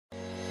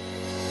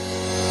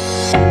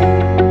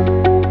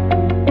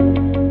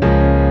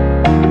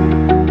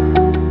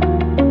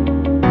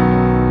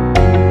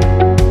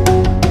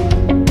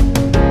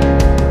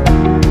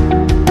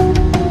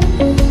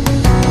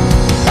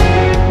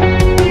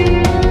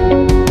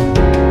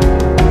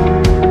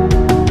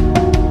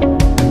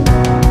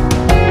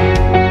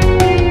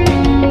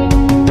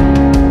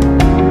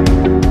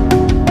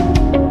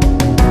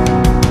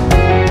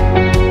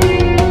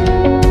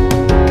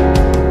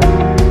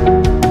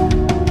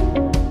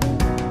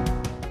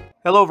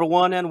Hello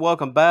everyone and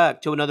welcome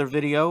back to another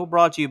video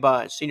brought to you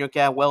by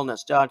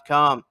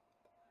SeniorCatWellness.com.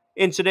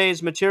 In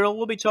today's material,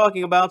 we'll be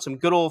talking about some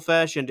good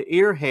old-fashioned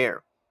ear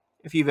hair.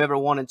 If you've ever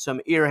wanted some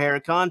ear hair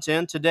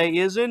content, today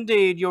is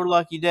indeed your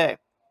lucky day.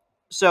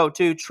 So,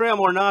 to trim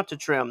or not to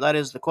trim, that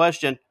is the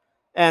question.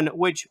 And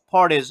which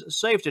part is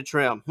safe to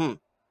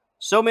trim?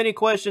 So many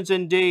questions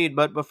indeed,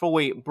 but before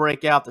we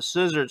break out the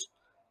scissors,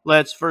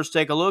 let's first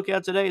take a look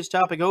at today's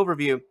topic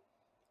overview.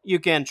 You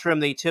can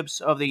trim the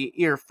tips of the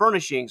ear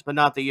furnishings, but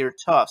not the ear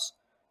tufts.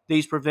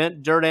 These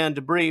prevent dirt and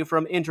debris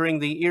from entering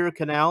the ear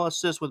canal,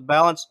 assist with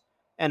balance,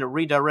 and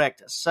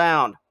redirect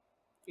sound.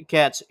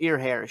 Cat's ear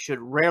hair should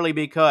rarely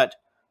be cut,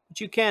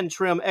 but you can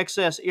trim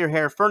excess ear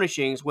hair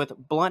furnishings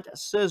with blunt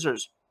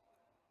scissors.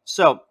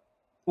 So,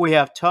 we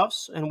have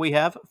tufts and we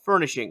have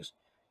furnishings.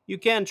 You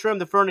can trim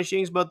the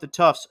furnishings, but the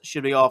tufts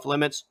should be off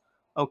limits.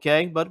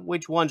 Okay, but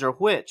which ones are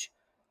which?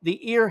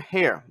 The ear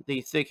hair, the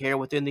thick hair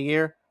within the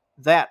ear,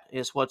 that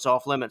is what's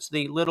off limits.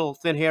 The little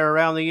thin hair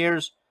around the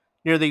ears,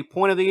 near the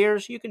point of the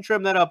ears, you can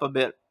trim that up a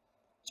bit.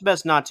 It's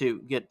best not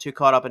to get too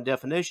caught up in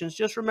definitions.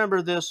 Just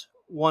remember this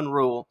one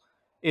rule.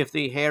 If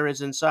the hair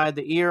is inside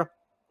the ear,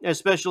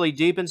 especially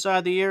deep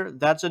inside the ear,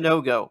 that's a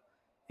no-go.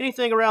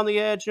 Anything around the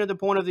edge near the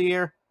point of the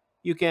ear,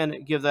 you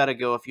can give that a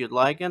go if you'd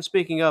like. And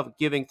speaking of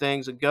giving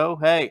things a go,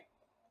 hey,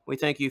 we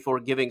thank you for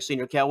giving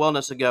Senior Cat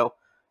Wellness a go.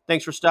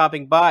 Thanks for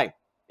stopping by.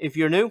 If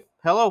you're new,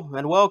 hello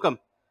and welcome.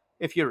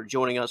 If you're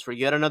joining us for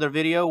yet another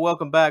video,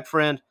 welcome back,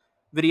 friend.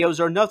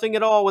 Videos are nothing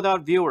at all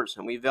without viewers,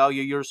 and we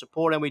value your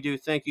support, and we do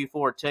thank you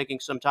for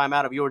taking some time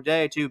out of your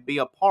day to be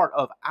a part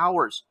of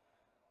ours.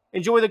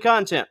 Enjoy the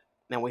content,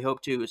 and we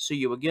hope to see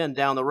you again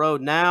down the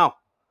road. Now,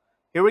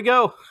 here we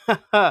go.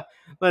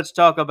 Let's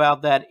talk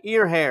about that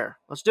ear hair.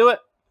 Let's do it.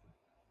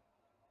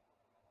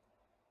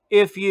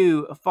 If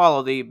you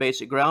follow the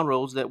basic ground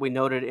rules that we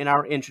noted in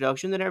our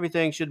introduction, then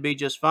everything should be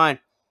just fine.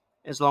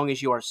 As long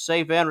as you are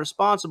safe and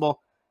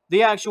responsible,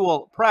 the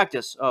actual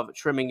practice of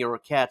trimming your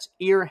cat's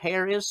ear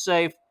hair is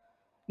safe.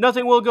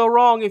 Nothing will go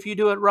wrong if you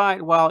do it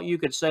right. While you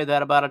could say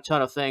that about a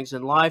ton of things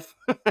in life,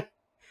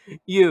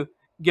 you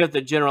get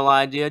the general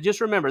idea.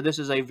 Just remember, this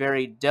is a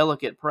very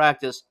delicate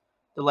practice.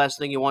 The last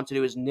thing you want to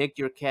do is nick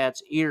your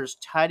cat's ears,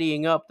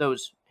 tidying up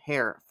those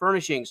hair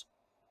furnishings.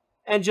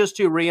 And just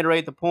to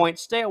reiterate the point,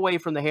 stay away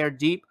from the hair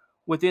deep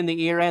within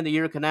the ear and the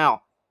ear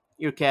canal.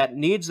 Your cat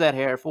needs that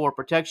hair for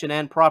protection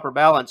and proper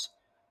balance.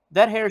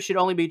 That hair should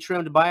only be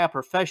trimmed by a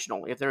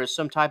professional if there is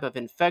some type of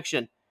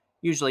infection,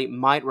 usually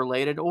mite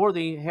related, or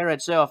the hair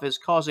itself is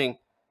causing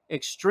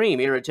extreme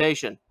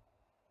irritation.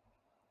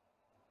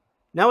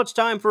 Now it's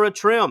time for a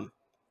trim.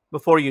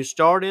 Before you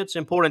start, it's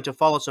important to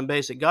follow some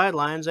basic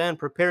guidelines and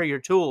prepare your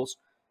tools.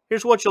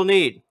 Here's what you'll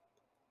need: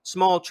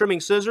 small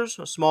trimming scissors,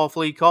 a small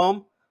flea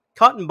comb,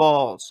 cotton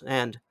balls,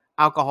 and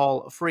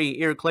alcohol-free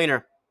ear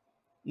cleaner.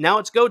 Now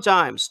it's go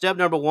time. Step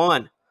number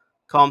 1.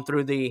 Comb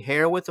through the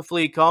hair with the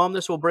flea comb.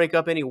 This will break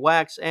up any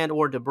wax and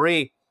or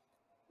debris.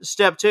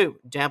 Step 2.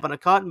 Dampen a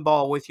cotton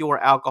ball with your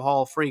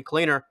alcohol-free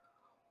cleaner.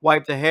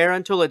 Wipe the hair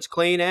until it's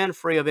clean and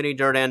free of any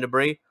dirt and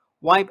debris.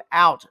 Wipe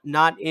out,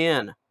 not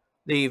in.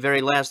 The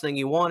very last thing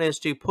you want is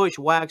to push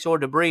wax or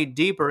debris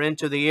deeper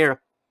into the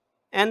ear.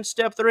 And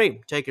step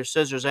 3. Take your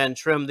scissors and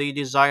trim the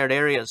desired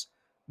areas.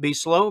 Be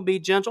slow, be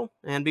gentle,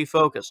 and be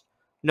focused.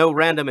 No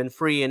random and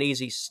free and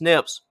easy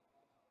snips.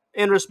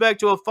 In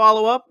respect to a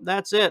follow-up,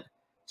 that's it.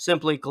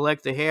 Simply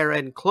collect the hair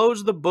and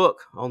close the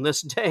book on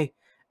this day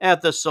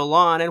at the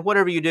salon. And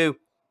whatever you do,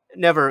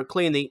 never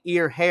clean the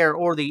ear hair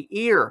or the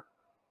ear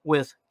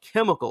with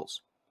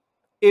chemicals.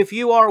 If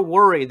you are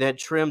worried that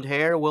trimmed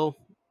hair will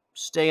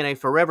stay in a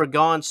forever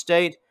gone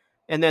state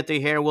and that the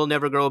hair will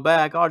never grow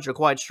back, odds are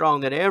quite strong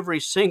that every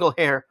single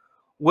hair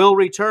will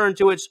return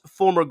to its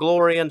former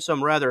glory in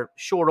some rather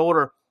short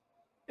order.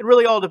 It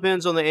really all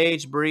depends on the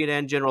age, breed,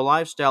 and general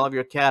lifestyle of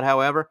your cat,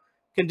 however.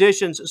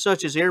 Conditions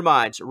such as ear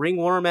mites,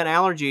 ringworm, and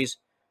allergies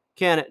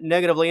can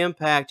negatively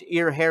impact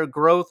ear hair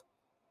growth,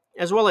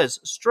 as well as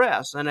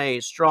stress and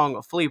a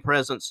strong flea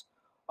presence.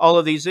 All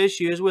of these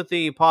issues, with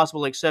the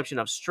possible exception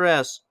of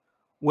stress,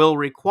 will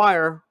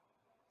require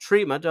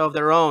treatment of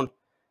their own.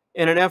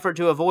 In an effort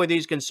to avoid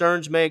these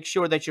concerns, make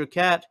sure that your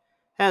cat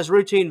has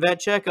routine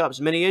vet checkups.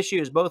 Many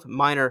issues, both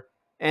minor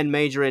and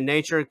major in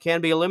nature,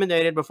 can be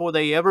eliminated before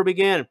they ever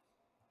begin,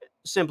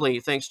 simply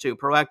thanks to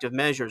proactive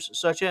measures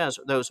such as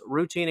those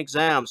routine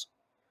exams.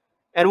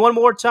 And one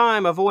more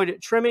time, avoid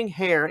trimming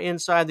hair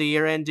inside the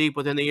ear and deep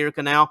within the ear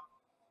canal.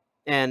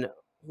 And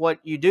what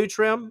you do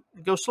trim,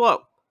 go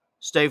slow.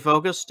 Stay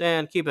focused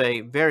and keep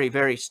a very,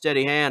 very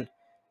steady hand.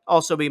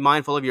 Also be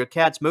mindful of your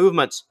cat's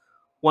movements.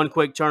 One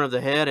quick turn of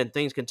the head and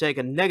things can take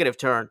a negative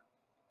turn.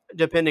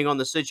 Depending on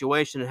the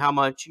situation and how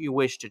much you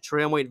wish to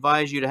trim, we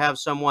advise you to have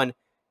someone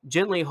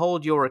gently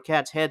hold your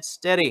cat's head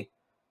steady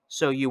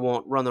so you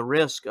won't run the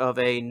risk of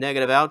a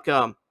negative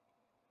outcome.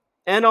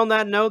 And on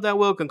that note, that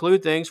will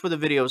conclude things for the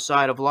video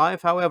side of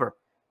life. However,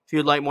 if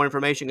you'd like more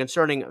information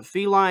concerning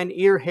feline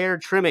ear hair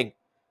trimming,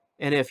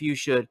 and if you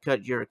should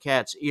cut your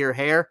cat's ear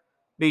hair,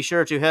 be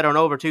sure to head on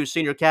over to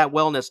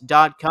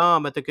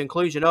SeniorCatWellness.com at the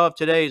conclusion of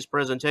today's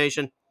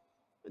presentation.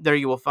 There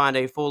you will find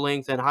a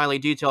full-length and highly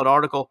detailed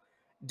article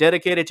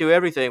dedicated to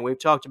everything we've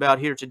talked about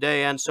here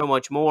today and so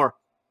much more.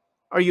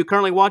 Are you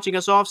currently watching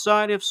us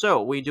offsite? If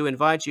so, we do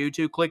invite you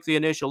to click the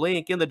initial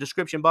link in the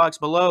description box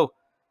below.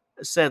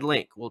 Said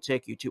link will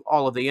take you to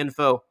all of the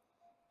info.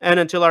 And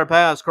until our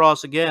paths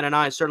cross again, and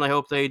I certainly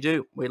hope they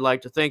do, we'd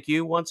like to thank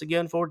you once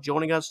again for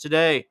joining us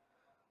today.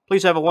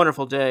 Please have a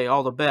wonderful day.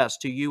 All the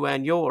best to you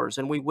and yours,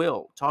 and we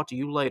will talk to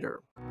you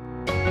later.